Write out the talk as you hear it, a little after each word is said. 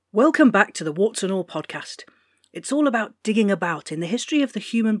Welcome back to the Warts and All podcast. It's all about digging about in the history of the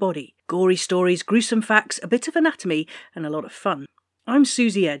human body. Gory stories, gruesome facts, a bit of anatomy, and a lot of fun. I'm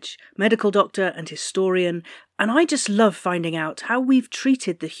Susie Edge, medical doctor and historian, and I just love finding out how we've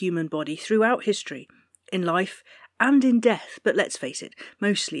treated the human body throughout history, in life and in death, but let's face it,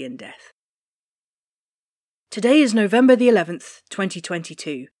 mostly in death. Today is November the 11th,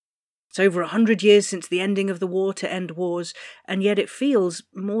 2022. It's over 100 years since the ending of the war to end wars, and yet it feels,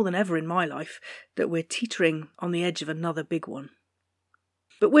 more than ever in my life, that we're teetering on the edge of another big one.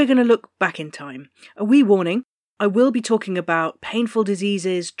 But we're going to look back in time. A wee warning, I will be talking about painful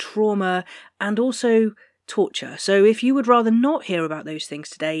diseases, trauma, and also torture. So if you would rather not hear about those things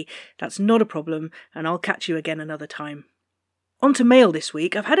today, that's not a problem, and I'll catch you again another time. On to mail this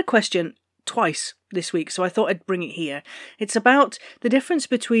week. I've had a question twice this week, so I thought I'd bring it here. It's about the difference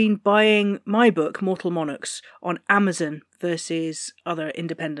between buying my book, Mortal Monarchs, on Amazon versus other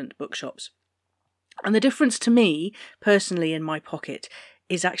independent bookshops. And the difference to me, personally, in my pocket,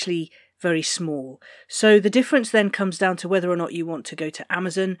 is actually very small. So the difference then comes down to whether or not you want to go to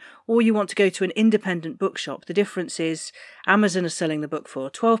Amazon or you want to go to an independent bookshop. The difference is Amazon is selling the book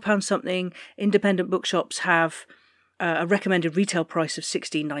for £12 something, independent bookshops have a recommended retail price of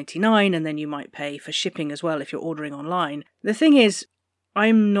 $16.99, and then you might pay for shipping as well if you're ordering online. The thing is,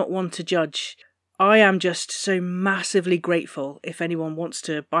 I'm not one to judge. I am just so massively grateful if anyone wants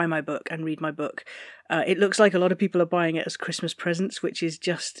to buy my book and read my book. It looks like a lot of people are buying it as Christmas presents, which is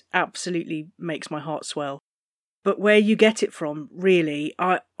just absolutely makes my heart swell. But where you get it from, really,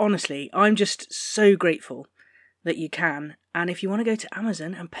 I'm just so grateful that you can. And if you want to go to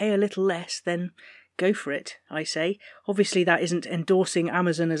Amazon and pay a little less, then go for it, I say. Obviously, that isn't endorsing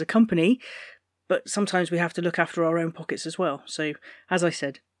Amazon as a company, but sometimes we have to look after our own pockets as well. So, as I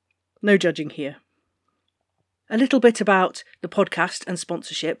said, no judging here. A little bit about the podcast and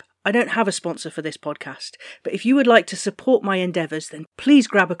sponsorship. I don't have a sponsor for this podcast, but if you would like to support my endeavours, then please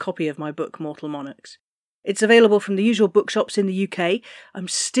grab a copy of my book, Mortal Monarchs. It's available from the usual bookshops in the UK. I'm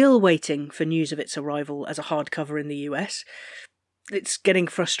still waiting for news of its arrival as a hardcover in the US. It's getting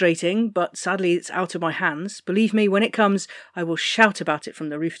frustrating, but sadly it's out of my hands. Believe me, when it comes, I will shout about it from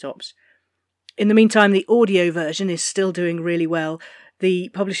the rooftops. In the meantime, the audio version is still doing really well. The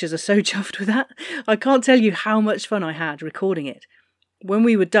publishers are so chuffed with that. I can't tell you how much fun I had recording it. When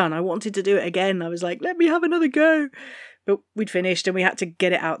we were done, I wanted to do it again. I was like, let me have another go. But we'd finished and we had to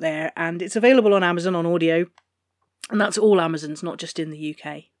get it out there, and it's available on Amazon on audio. And that's all Amazon's, not just in the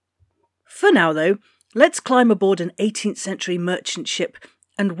UK. For now, though, let's climb aboard an 18th century merchant ship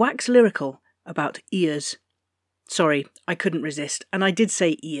and wax lyrical about ears. Sorry, I couldn't resist, and I did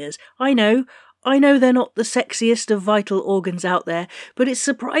say ears. I know they're not the sexiest of vital organs out there, but it's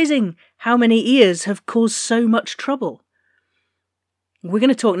surprising how many ears have caused so much trouble. We're going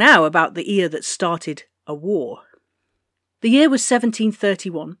to talk now about the ear that started a war. The year was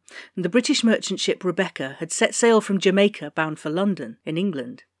 1731, and the British merchant ship Rebecca had set sail from Jamaica bound for London, in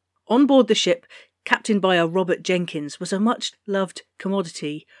England. On board the ship, captained by a Robert Jenkins, was a much-loved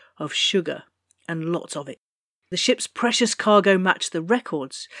commodity of sugar, and lots of it. The ship's precious cargo matched the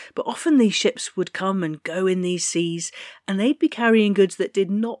records, but often these ships would come and go in these seas, and they'd be carrying goods that did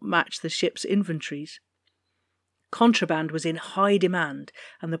not match the ship's inventories. Contraband was in high demand,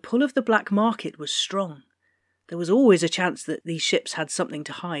 and the pull of the black market was strong. There was always a chance that these ships had something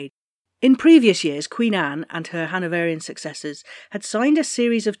to hide. In previous years, Queen Anne and her Hanoverian successors had signed a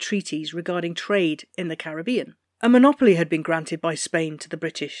series of treaties regarding trade in the Caribbean. A monopoly had been granted by Spain to the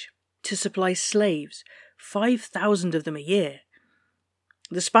British to supply slaves, 5,000 of them a year.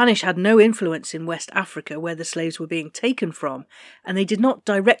 The Spanish had no influence in West Africa where the slaves were being taken from, and they did not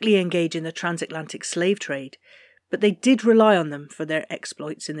directly engage in the transatlantic slave trade, but they did rely on them for their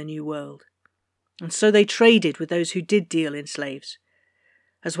exploits in the New World. And so they traded with those who did deal in slaves.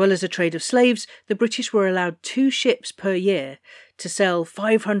 As well as a trade of slaves, the British were allowed 2 ships per year to sell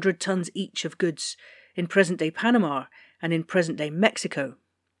 500 tons each of goods in present-day Panama and in present-day Mexico.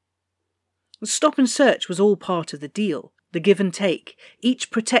 Stop and search was all part of the deal, the give and take, each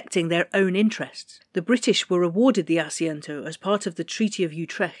protecting their own interests. The British were awarded the Asiento as part of the Treaty of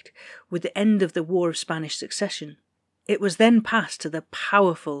Utrecht with the end of the War of Spanish Succession. It was then passed to the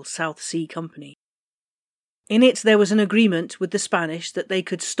powerful South Sea Company. In it there was an agreement with the Spanish that they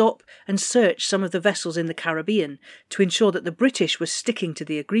could stop and search some of the vessels in the Caribbean to ensure that the British were sticking to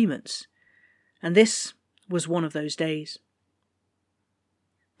the agreements. And this was one of those days.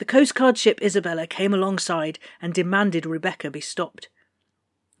 The Coast Guard ship Isabella came alongside and demanded Rebecca be stopped.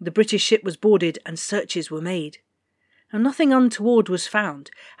 The British ship was boarded and searches were made. And nothing untoward was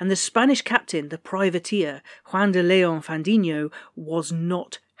found, and the Spanish captain, the privateer, Juan de Leon Fandino, was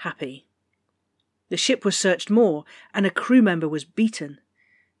not happy. The ship was searched more, and a crew member was beaten.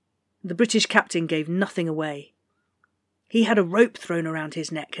 The British captain gave nothing away. He had a rope thrown around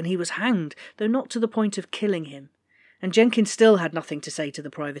his neck, and he was hanged, though not to the point of killing him. And Jenkins still had nothing to say to the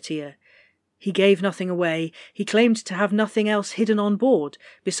privateer. He gave nothing away. He claimed to have nothing else hidden on board,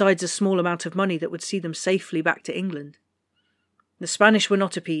 besides a small amount of money that would see them safely back to England. The Spanish were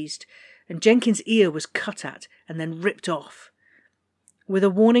not appeased, and Jenkins' ear was cut at and then ripped off, with a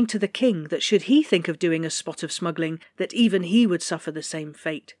warning to the king that should he think of doing a spot of smuggling, that even he would suffer the same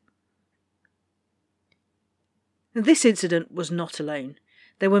fate. This incident was not alone.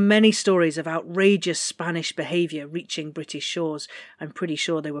 There were many stories of outrageous Spanish behaviour reaching British shores. I'm pretty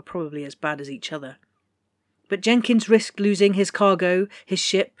sure they were probably as bad as each other. But Jenkins risked losing his cargo, his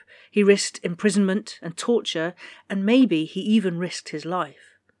ship, he risked imprisonment and torture, and maybe he even risked his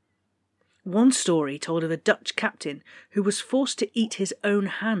life. One story told of a Dutch captain who was forced to eat his own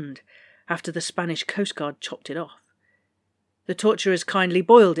hand after the Spanish Coast Guard chopped it off. The torturers kindly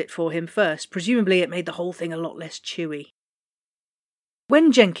boiled it for him first. Presumably it made the whole thing a lot less chewy.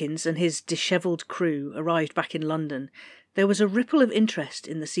 When Jenkins and his dishevelled crew arrived back in London, there was a ripple of interest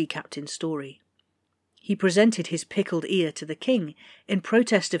in the sea captain's story. He presented his pickled ear to the king in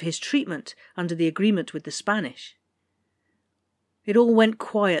protest of his treatment under the agreement with the Spanish. It all went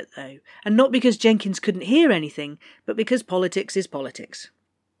quiet, though, and not because Jenkins couldn't hear anything, but because politics is politics.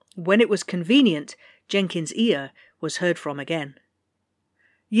 When it was convenient, Jenkins' ear was heard from again.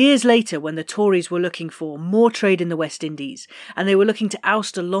 Years later, when the Tories were looking for more trade in the West Indies, and they were looking to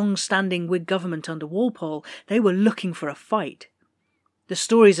oust a long-standing Whig government under Walpole, they were looking for a fight. The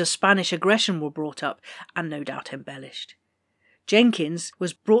stories of Spanish aggression were brought up, and no doubt embellished. Jenkins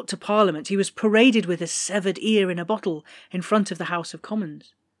was brought to Parliament. He was paraded with a severed ear in a bottle in front of the House of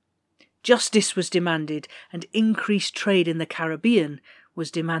Commons. Justice was demanded, and increased trade in the Caribbean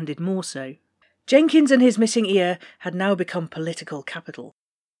was demanded more so. Jenkins and his missing ear had now become political capital.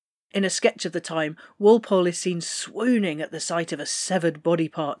 In a sketch of the time, Walpole is seen swooning at the sight of a severed body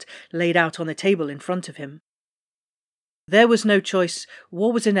part laid out on a table in front of him. There was no choice.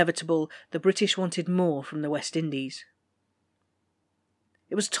 War was inevitable. The British wanted more from the West Indies.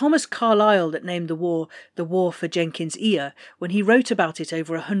 It was Thomas Carlyle that named the war for Jenkins' ear when he wrote about it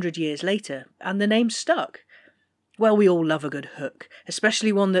over 100 years later, and the name stuck. Well, we all love a good hook,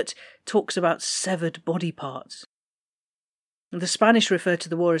 especially one that talks about severed body parts. The Spanish refer to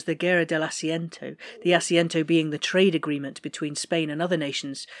the war as the Guerra del Asiento, the Asiento being the trade agreement between Spain and other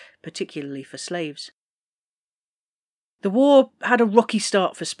nations, particularly for slaves. The war had a rocky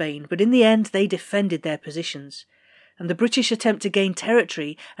start for Spain, but in the end they defended their positions, and the British attempt to gain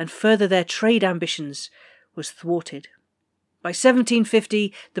territory and further their trade ambitions was thwarted. By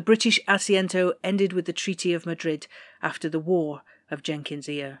 1750, the British Asiento ended with the Treaty of Madrid after the War of Jenkins'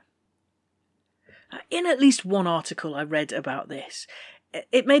 Ear. In at least one article I read about this,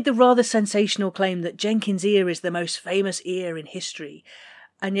 it made the rather sensational claim that Jenkins' Ear is the most famous ear in history,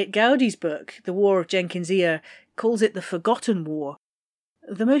 and yet Gaudi's book, The War of Jenkins' Ear, calls it the Forgotten War.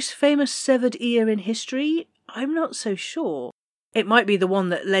 The most famous severed ear in history? I'm not so sure. It might be the one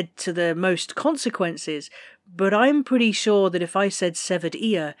that led to the most consequences, but I'm pretty sure that if I said severed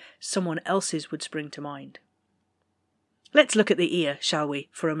ear, someone else's would spring to mind. Let's look at the ear, shall we,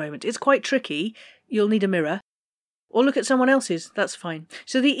 for a moment. It's quite tricky. You'll need a mirror. Or look at someone else's, that's fine.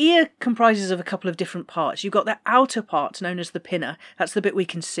 So the ear comprises of a couple of different parts. You've got the outer part, known as the pinna. That's the bit we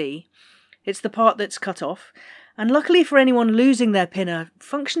can see. It's the part that's cut off. And luckily for anyone losing their pinna,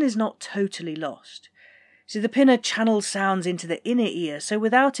 function is not totally lost. So the pinna channels sounds into the inner ear, so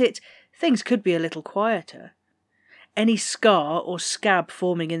without it, things could be a little quieter. Any scar or scab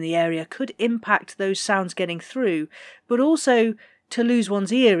forming in the area could impact those sounds getting through, but also to lose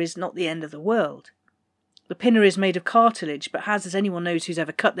one's ear is not the end of the world. The pinna is made of cartilage, but has, as anyone knows who's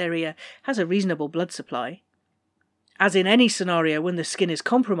ever cut their ear, has a reasonable blood supply. As in any scenario, when the skin is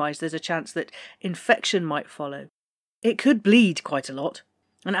compromised, there's a chance that infection might follow. It could bleed quite a lot.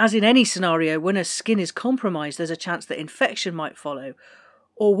 And as in any scenario, when a skin is compromised, there's a chance that infection might follow.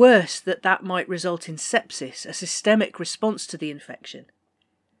 Or worse, that might result in sepsis, a systemic response to the infection.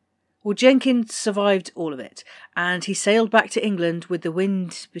 Well, Jenkins survived all of it, and he sailed back to England with the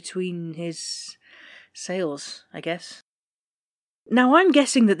wind between his sails, I guess. Now, I'm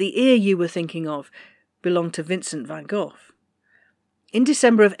guessing that the ear you were thinking of belonged to Vincent van Gogh. In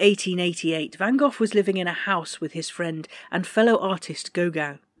December of 1888, Van Gogh was living in a house with his friend and fellow artist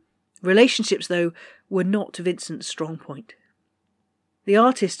Gauguin. Relationships, though, were not Vincent's strong point. The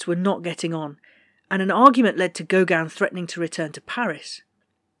artists were not getting on, and an argument led to Gauguin threatening to return to Paris.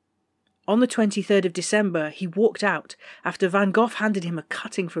 On the 23rd of December, he walked out after Van Gogh handed him a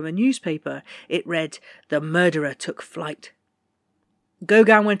cutting from a newspaper. It read, "The murderer took flight."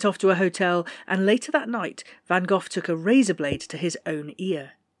 Gauguin went off to a hotel, and later that night, Van Gogh took a razor blade to his own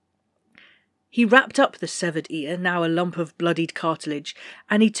ear. He wrapped up the severed ear, now a lump of bloodied cartilage,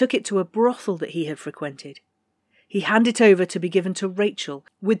 and he took it to a brothel that he had frequented. He handed it over to be given to Rachel,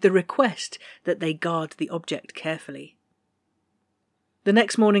 with the request that they guard the object carefully. The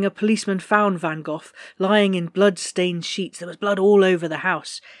next morning a policeman found Van Gogh lying in blood-stained sheets. There was blood all over the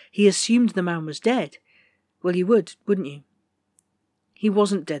house. He assumed the man was dead. Well, you would, wouldn't you? He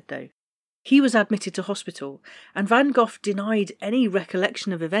wasn't dead, though. He was admitted to hospital, and Van Gogh denied any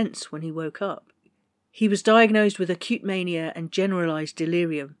recollection of events when he woke up. He was diagnosed with acute mania and generalised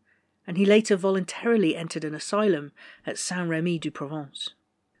delirium, and he later voluntarily entered an asylum at Saint-Rémy-du-Provence.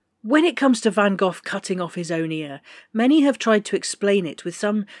 When it comes to Van Gogh cutting off his own ear, many have tried to explain it with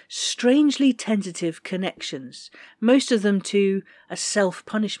some strangely tentative connections, most of them to a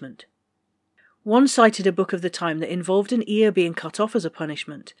self-punishment. One cited a book of the time that involved an ear being cut off as a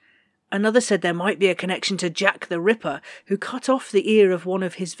punishment. Another said there might be a connection to Jack the Ripper, who cut off the ear of one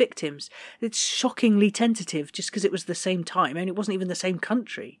of his victims. It's shockingly tentative just because it was the same time, and it wasn't even the same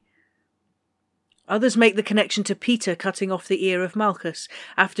country. Others make the connection to Peter cutting off the ear of Malchus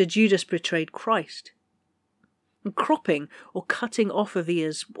after Judas betrayed Christ. And cropping, or cutting off of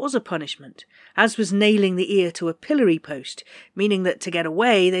ears, was a punishment, as was nailing the ear to a pillory post, meaning that to get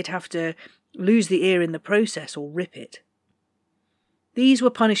away they'd have to lose the ear in the process or rip it. These were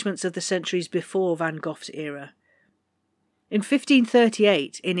punishments of the centuries before Van Gogh's era. In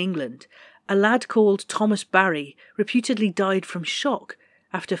 1538, in England, a lad called Thomas Barry reputedly died from shock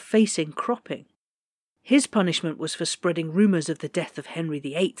after facing cropping. His punishment was for spreading rumours of the death of Henry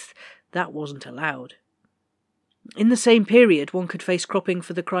VIII. That wasn't allowed. In the same period, one could face cropping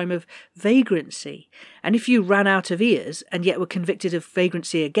for the crime of vagrancy, and if you ran out of ears and yet were convicted of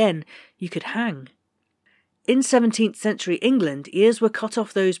vagrancy again, you could hang. In 17th century England, ears were cut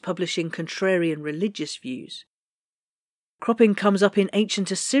off those publishing contrarian religious views. Cropping comes up in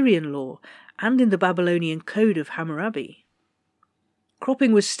ancient Assyrian law and in the Babylonian Code of Hammurabi.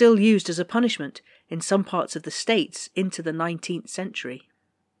 Cropping was still used as a punishment in some parts of the States into the 19th century.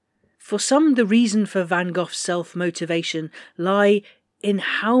 For some, the reason for Van Gogh's self-motivation lie in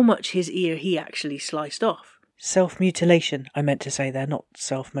how much his ear he actually sliced off. Self-mutilation, I meant to say there, not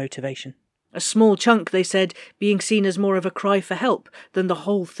self-motivation. A small chunk, they said, being seen as more of a cry for help than the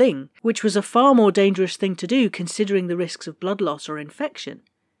whole thing, which was a far more dangerous thing to do considering the risks of blood loss or infection.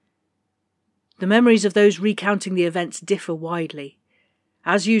 The memories of those recounting the events differ widely.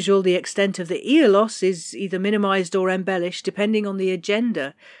 As usual, the extent of the ear loss is either minimised or embellished depending on the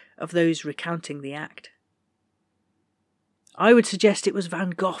agenda of those recounting the act. I would suggest it was Van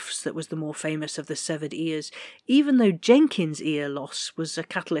Gogh's that was the more famous of the severed ears, even though Jenkins' ear loss was a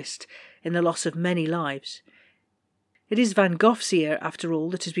catalyst in the loss of many lives. It is Van Gogh's ear, after all,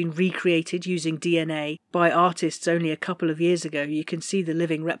 that has been recreated using DNA by artists only a couple of years ago. You can see the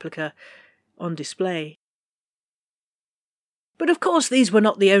living replica on display. But of course these were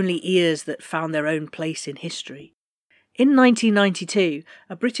not the only ears that found their own place in history. In 1992,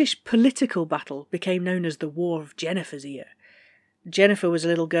 a British political battle became known as the War of Jennifer's Ear. Jennifer was a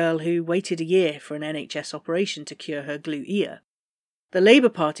little girl who waited a year for an NHS operation to cure her glue ear. The Labour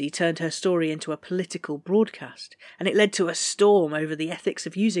Party turned her story into a political broadcast, and it led to a storm over the ethics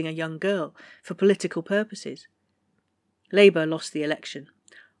of using a young girl for political purposes. Labour lost the election.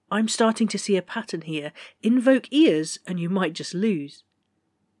 I'm starting to see a pattern here. Invoke ears and you might just lose.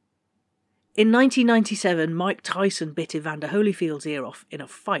 In 1997, Mike Tyson bit Evander Holyfield's ear off in a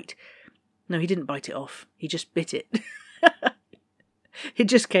fight. No, he didn't bite it off. He just bit it. It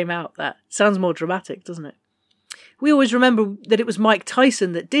just came out. That sounds more dramatic, doesn't it? We always remember that it was Mike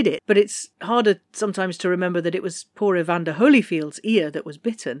Tyson that did it, but it's harder sometimes to remember that it was poor Evander Holyfield's ear that was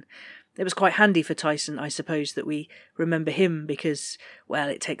bitten. It was quite handy for Tyson, I suppose, that we remember him because, well,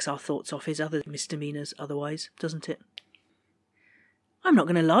 it takes our thoughts off his other misdemeanours otherwise, doesn't it? I'm not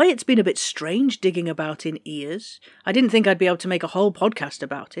going to lie, it's been a bit strange digging about in ears. I didn't think I'd be able to make a whole podcast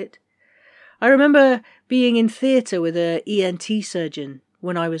about it. I remember being in theatre with an ENT surgeon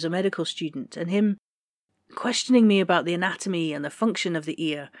when I was a medical student, and him questioning me about the anatomy and the function of the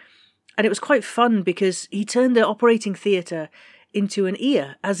ear. And it was quite fun because he turned the operating theatre into an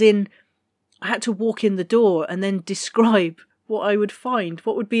ear, as in I had to walk in the door and then describe what I would find,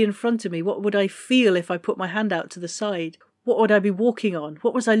 what would be in front of me, what would I feel if I put my hand out to the side, what would I be walking on,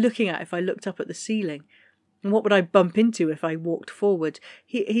 what was I looking at if I looked up at the ceiling, and what would I bump into if I walked forward.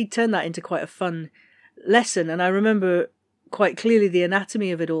 He turned that into quite a fun lesson, and I remember quite clearly the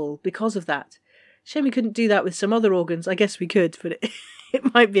anatomy of it all because of that. Shame we couldn't do that with some other organs. I guess we could, but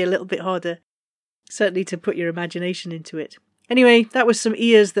it might be a little bit harder. Certainly to put your imagination into it. Anyway, that was some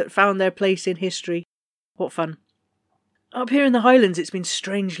ears that found their place in history. What fun. Up here in the Highlands it's been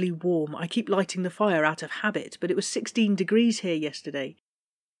strangely warm. I keep lighting the fire out of habit, but it was 16 degrees here yesterday.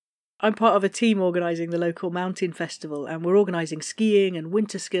 I'm part of a team organising the local mountain festival, and we're organising skiing and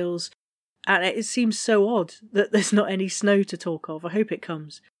winter skills, and it seems so odd that there's not any snow to talk of. I hope it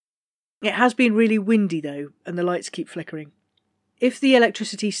comes. It has been really windy though, and the lights keep flickering. If the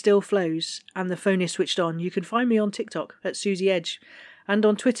electricity still flows and the phone is switched on, you can find me on TikTok at Susie Edge, and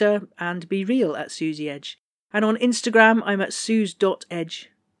on Twitter and Be Real at Susie Edge. And on Instagram, I'm at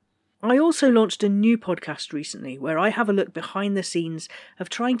suze.edge. I also launched a new podcast recently where I have a look behind the scenes of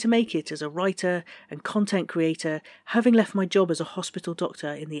trying to make it as a writer and content creator, having left my job as a hospital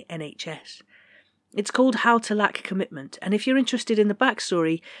doctor in the NHS. It's called How to Lack Commitment, and if you're interested in the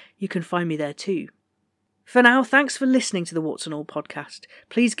backstory, you can find me there too. For now, thanks for listening to the Warts and All podcast.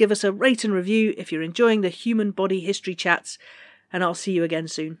 Please give us a rate and review if you're enjoying the human body history chats, and I'll see you again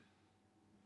soon.